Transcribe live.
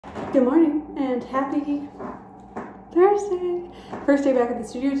Good morning and happy Thursday. First day back at the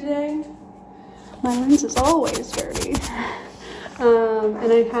studio today. My lens is always dirty. And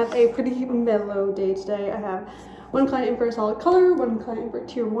I have a pretty mellow day today. I have one client in for a solid color, one client for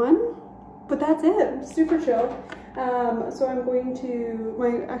tier 1, but that's it. Super chill. So I'm going to,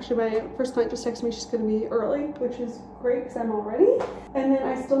 my first client just texted me she's going to be early, which is great because I'm all ready. And then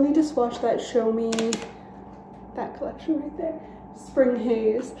I still need to swatch that Show Me, that collection right there, Spring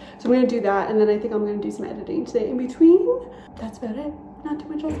Haze. So I'm going to do that, and then I think I'm going to do some editing today in between. That's about it. Not too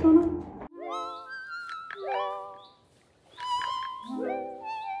much else going on.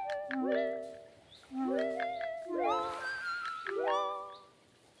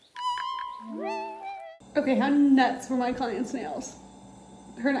 Okay, how nuts were my client's nails?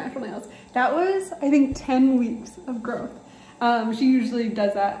 Her natural nails. That was, I think, 10 weeks of growth. She usually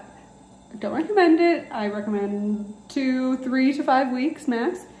does that. I don't recommend it. I recommend 3 to 5 weeks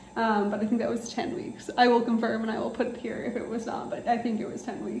max. But I think that was 10 weeks. I will confirm and I will put it here if it was not, but I think it was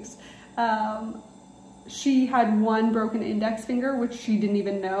 10 weeks. She had one broken index finger, which she didn't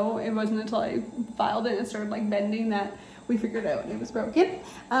even know. It wasn't until I filed it and started like bending that we figured out it was broken.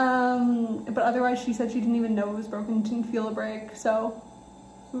 But otherwise she said she didn't even know it was broken, didn't feel a break, so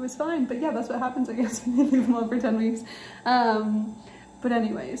it was fine. But yeah, that's what happens, I guess, when you leave them on for 10 weeks. But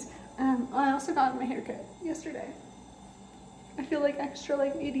anyways, I also got my haircut yesterday. I feel like extra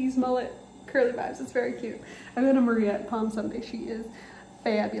like 80s mullet curly vibes. It's very cute. I went to Maria at Palm Sunday. She is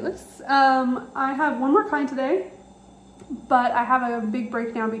fabulous. I have one more client today, but I have a big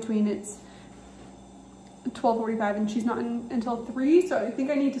breakdown between it's 12:45 and she's not in until 3, so I think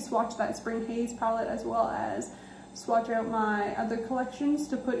I need to swatch that Spring Haze palette as well as swatch out my other collections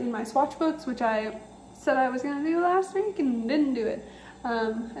to put in my swatch books, which I said I was gonna do last week and didn't do it.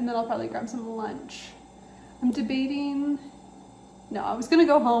 And then I'll probably grab some lunch. I'm debating, no, I was gonna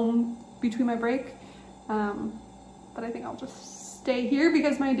go home between my break, but I think I'll just stay here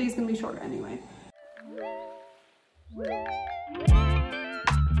because my day's gonna be shorter anyway.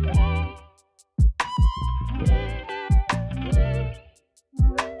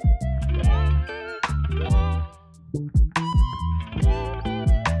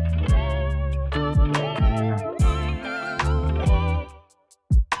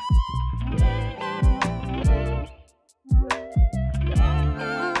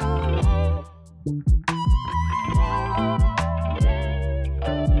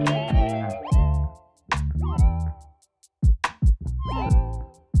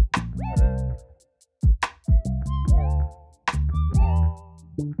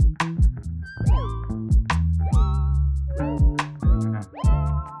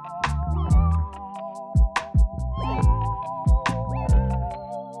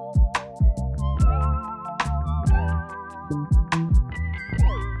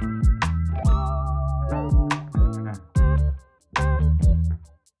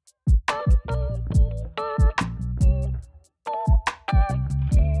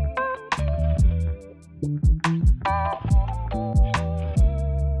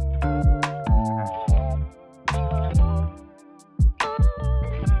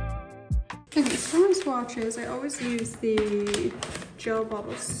 Okay, so for swatches, I always use the gel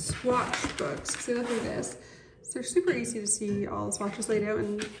bottle swatch books because they look like this. So they're super easy to see all the swatches laid out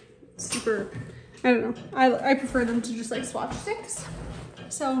and super, I don't know, I prefer them to just like swatch sticks.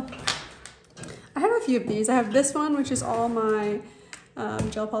 So I have a few of these. I have this one, which is all my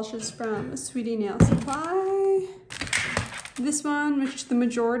gel polishes from Sweetie Nail Supply. This one, which the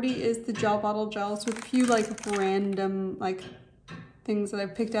majority is the gel bottle gels with a few like random like things that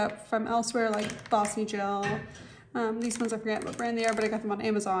I've picked up from elsewhere, like Bossy Gel. These ones I forget what brand they are, but I got them on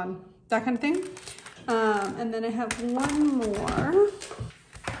Amazon, that kind of thing. And then I have one more,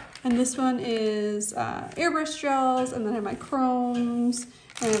 and this one is airbrush gels, and then I have my chromes,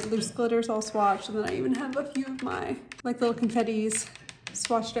 and I have loose glitters all swatched, and then I even have a few of my like little confettis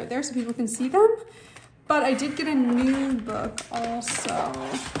swatched out there so people can see them. But I did get a new book also,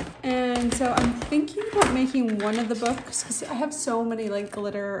 and so I'm thinking about making one of the books, because I have so many like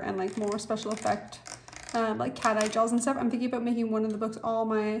glitter and like more special effect like cat eye gels and stuff. I'm thinking about making one of the books all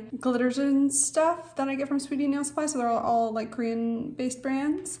my glitters and stuff that I get from Sweetie Nail Supply, so they're all like Korean based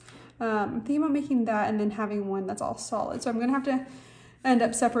brands. I'm thinking about making that and then having one that's all solid. So I'm gonna have to end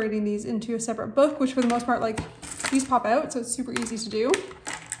up separating these into a separate book, which for the most part, like, these pop out, so it's super easy to do.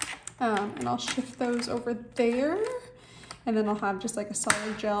 And I'll shift those over there, and then I'll have just like a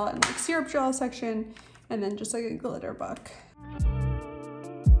solid gel and like syrup gel section, and then just like a glitter book.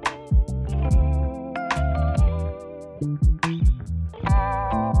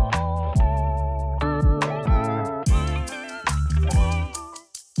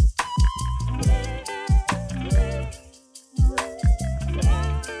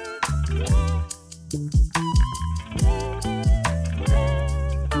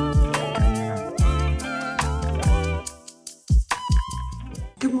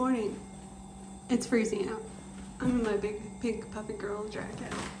 Good morning. It's freezing out. I'm in my big pink puffy girl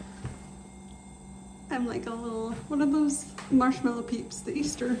jacket. I'm like a little, one of those marshmallow peeps, the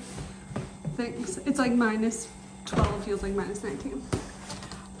Easter things. It's like -12, feels like -19.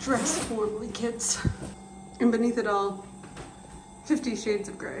 Dress formally, kids. And beneath it all, 50 Shades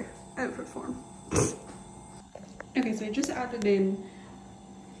of Grey, outfit form. Okay, so I just added in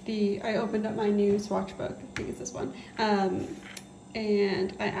I opened up my new swatch book, I think it's this one.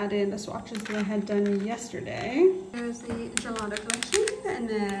 And I added in the swatches that I had done yesterday. There's the Gelato collection, and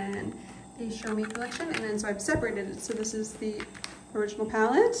then the Show Me collection, and then so I've separated it. So this is the original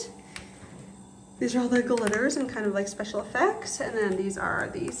palette. These are all the glitters and kind of like special effects, and then these are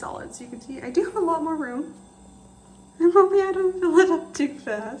the solids. You can see I do have a lot more room. I'm hoping I don't fill it up too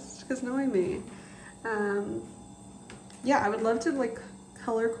fast, because knowing me. Yeah, I would love to like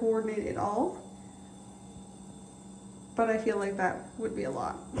color coordinate it all, but I feel like that would be a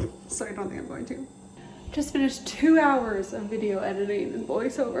lot, so I don't think I'm going to. Just finished 2 hours of video editing and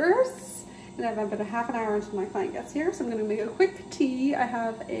voiceovers, and I've been a half an hour until my client gets here, so I'm gonna make a quick tea. I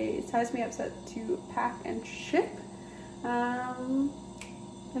have a Size Me Up set to pack and ship, and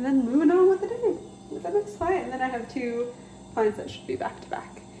then moving on with the day with the next client. And then I have 2 clients that should be back to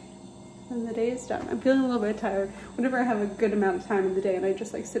back. And the day is done. I'm feeling a little bit tired. Whenever I have a good amount of time in the day and I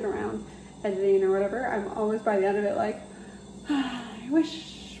just like sit around editing or whatever, I'm always by the end of it like, I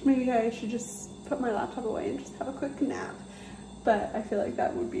wish maybe I should just put my laptop away and just have a quick nap. But I feel like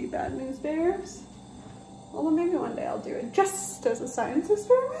that would be bad news bears. Although maybe one day I'll do it just as a science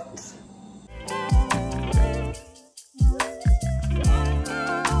experiment.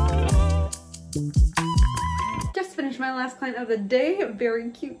 Just finished my last client of the day. Very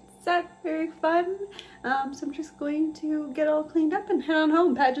cute set, very fun. So I'm just going to get all cleaned up and head on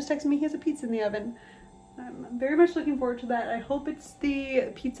home. Pat just texted me he has a pizza in the oven. I'm very much looking forward to that. I hope it's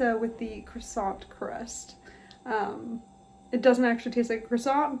the pizza with the croissant crust. It doesn't actually taste like a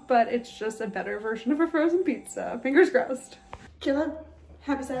croissant, but it's just a better version of a frozen pizza. Fingers crossed. Jello,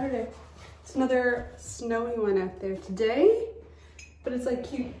 happy Saturday. It's another snowy one out there today, but it's like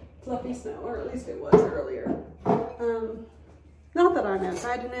cute fluffy snow, or at least it was earlier. Not that I'm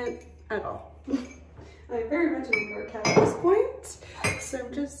outside in it at all. I'm very much an indoor cat at this point. So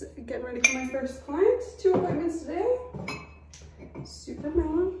I'm just getting ready for my first client. 2 appointments today. Super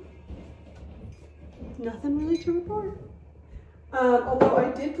mellow. Nothing really to report. Although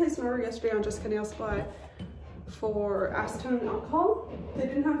I did place an order yesterday on Jessica Nail Supply for acetone and alcohol. They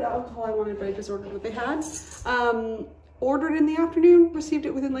didn't have the alcohol I wanted, but I just ordered what they had. Ordered in the afternoon, received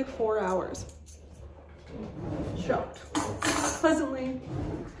it within like 4 hours. Shocked. Pleasantly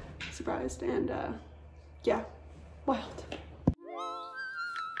surprised, and yeah, wild.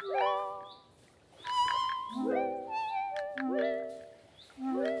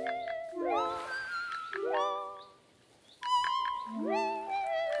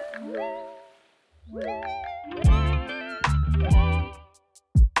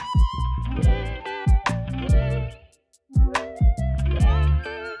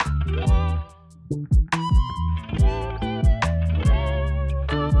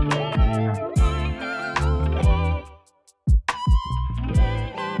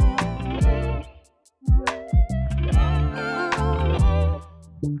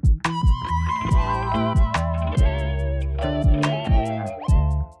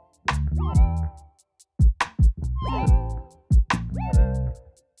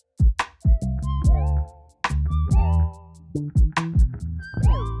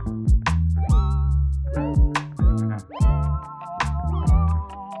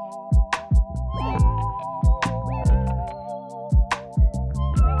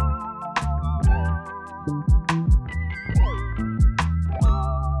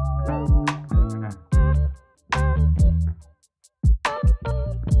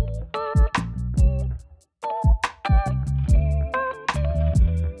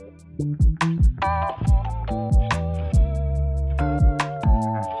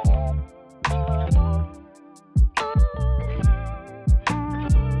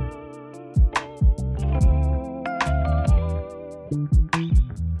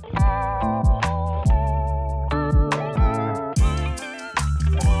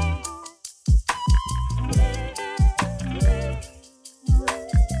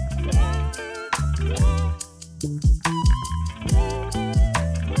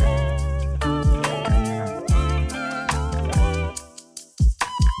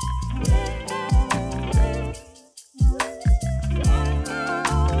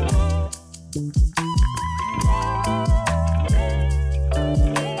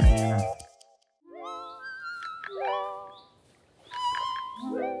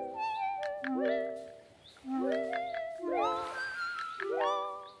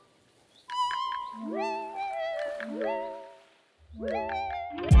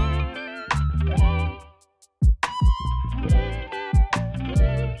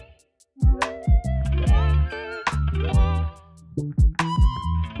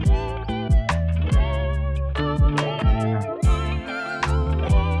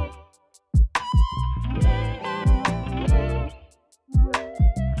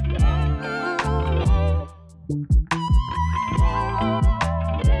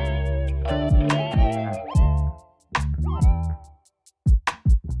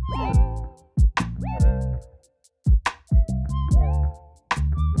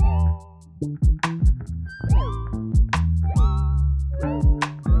 I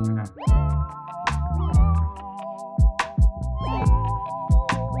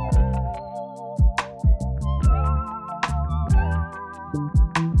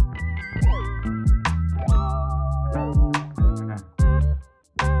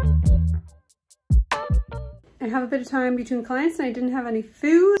have a bit of time between clients and I didn't have any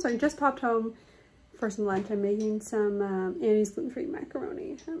food, so I just popped home for some lunch. I'm making some Annie's gluten-free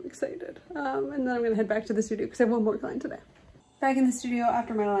macaroni. I'm excited. And then I'm gonna head back to the studio because I have one more client today. Back in the studio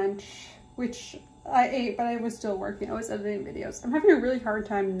after my lunch, which I ate, but I was still working. I was editing videos. I'm having a really hard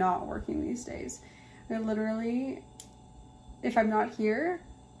time not working these days. I literally, if I'm not here,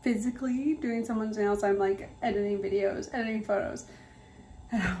 physically doing someone's nails, I'm like editing videos, editing photos.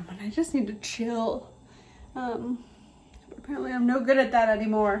 And I just need to chill. But apparently I'm no good at that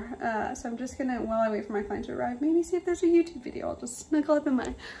anymore. So I'm just gonna, while I wait for my client to arrive, maybe see if there's a YouTube video. I'll just snuggle up in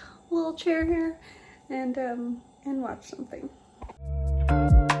my little chair here and watch something.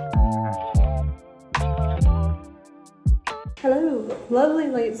 Hello, lovely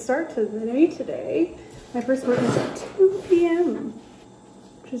late start to the day today. My first work is at 2 p.m.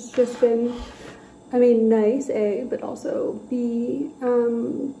 which has just been, I mean, nice, A, but also B,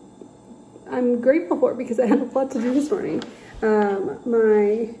 I'm grateful for it because I had a lot to do this morning.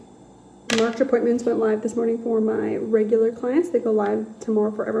 My March appointments went live this morning for my regular clients. They go live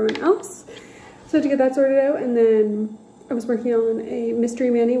tomorrow for everyone else. So to get that sorted out, and then I was working on a mystery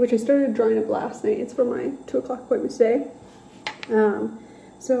mani, which I started drawing up last night. It's for my 2 o'clock appointment today.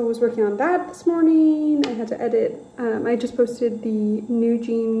 So I was working on that this morning. I had to edit. I just posted the New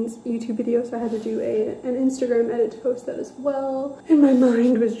Jeans YouTube video, so I had to do an Instagram edit to post that as well. And my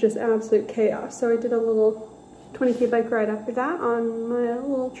mind was just absolute chaos. So I did a little 20K bike ride after that on my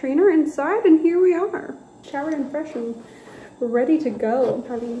little trainer inside, and here we are. Showered and fresh and ready to go. I'm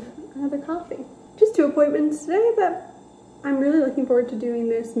having another coffee. Just 2 appointments today, but I'm really looking forward to doing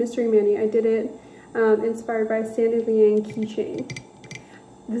this mystery mani. I did it inspired by Sandy Liang keychain.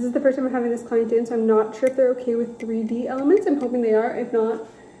 This is the first time I'm having this client in, so I'm not sure if they're okay with 3D elements. I'm hoping they are. If not,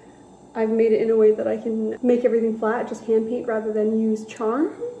 I've made it in a way that I can make everything flat, just hand paint rather than use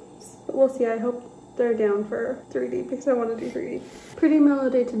charms. But we'll see. I hope they're down for 3D because I want to do 3D. Pretty mellow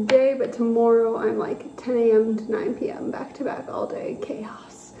day today, but tomorrow I'm like 10 a.m. to 9 p.m. back to back all day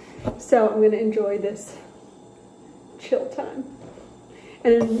chaos. So I'm going to enjoy this chill time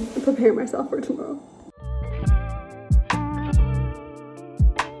and prepare myself for tomorrow.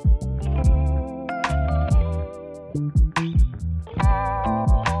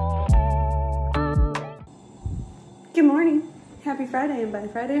 Good morning. Happy Friday, and by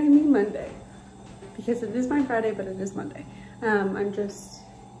Friday I mean Monday. Because it is my Friday, but it is Monday. I'm just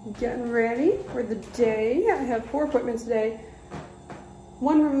getting ready for the day. I have 4 appointments today.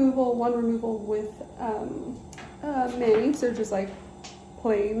 One removal with mani, so just like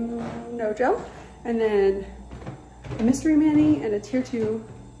plain no gel. And then a mystery mani and a tier 2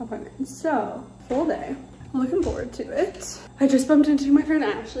 appointment. So, full day. Looking forward to it. I just bumped into my friend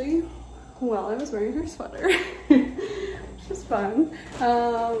Ashley while I was wearing her sweater. Which was fun.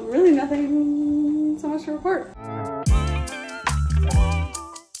 Really nothing so much to report.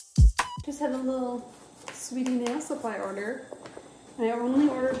 Just had a little sweetie nail supply order, and I only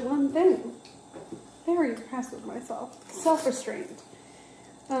ordered one thing. Very impressed with myself. Self-restraint.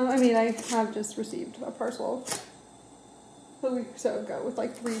 I mean, I have just received a parcel a week or so ago with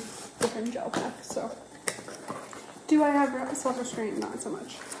like 3 different gel packs, so. Do I have self-restraint? Not so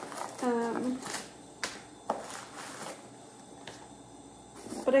much.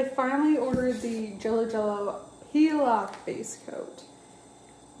 But I finally ordered the Jello peel-off base coat,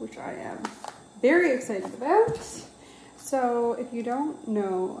 which I am very excited about. So if you don't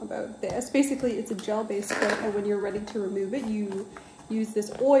know about this, basically it's a gel base coat, and when you're ready to remove it, you use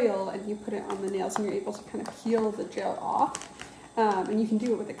this oil and you put it on the nails and you're able to kind of peel the gel off. And you can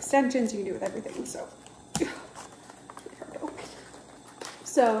do it with extensions, you can do it with everything, so.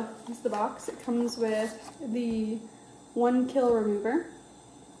 So, this is the box. It comes with the 1 kill remover,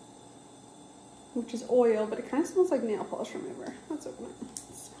 which is oil, but it kind of smells like nail polish remover. Let's open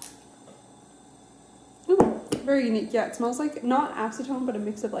it. Ooh, very unique. Yeah, it smells like, not acetone, but a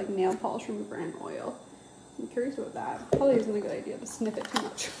mix of like nail polish remover and oil. I'm curious about that. Probably isn't a good idea to sniff it too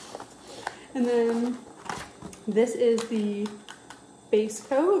much. And then this is the base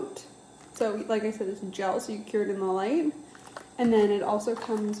coat. So, like I said, it's gel, so you cure it in the light. And then it also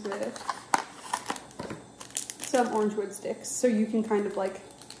comes with some orange wood sticks, so you can kind of like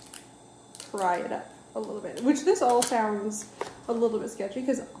pry it up a little bit. Which this all sounds a little bit sketchy,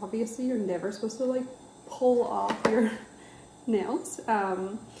 because obviously you're never supposed to like pull off your nails,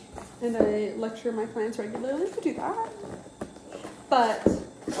 and I lecture my clients regularly to do that. But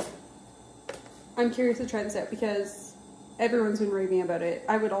I'm curious to try this out because everyone's been raving about it.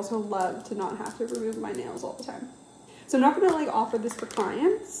 I would also love to not have to remove my nails all the time. So I'm not gonna like offer this for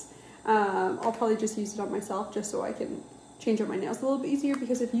clients. I'll probably just use it on myself just so I can change up my nails a little bit easier,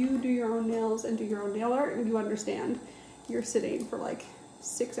 because if you do your own nails and do your own nail art, you understand you're sitting for like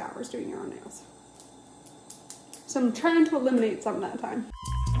 6 hours doing your own nails. So I'm trying to eliminate some of that time.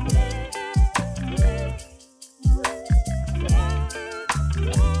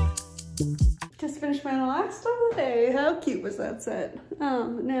 Just finished my last of the day. How cute was that set?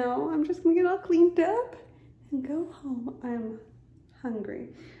 Now I'm just gonna get all cleaned up and go home. I'm hungry.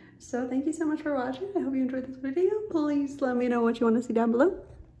 So thank you so much for watching. I hope you enjoyed this video. Please let me know what you want to see down below.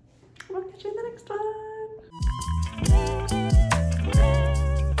 I'll catch you in the next one.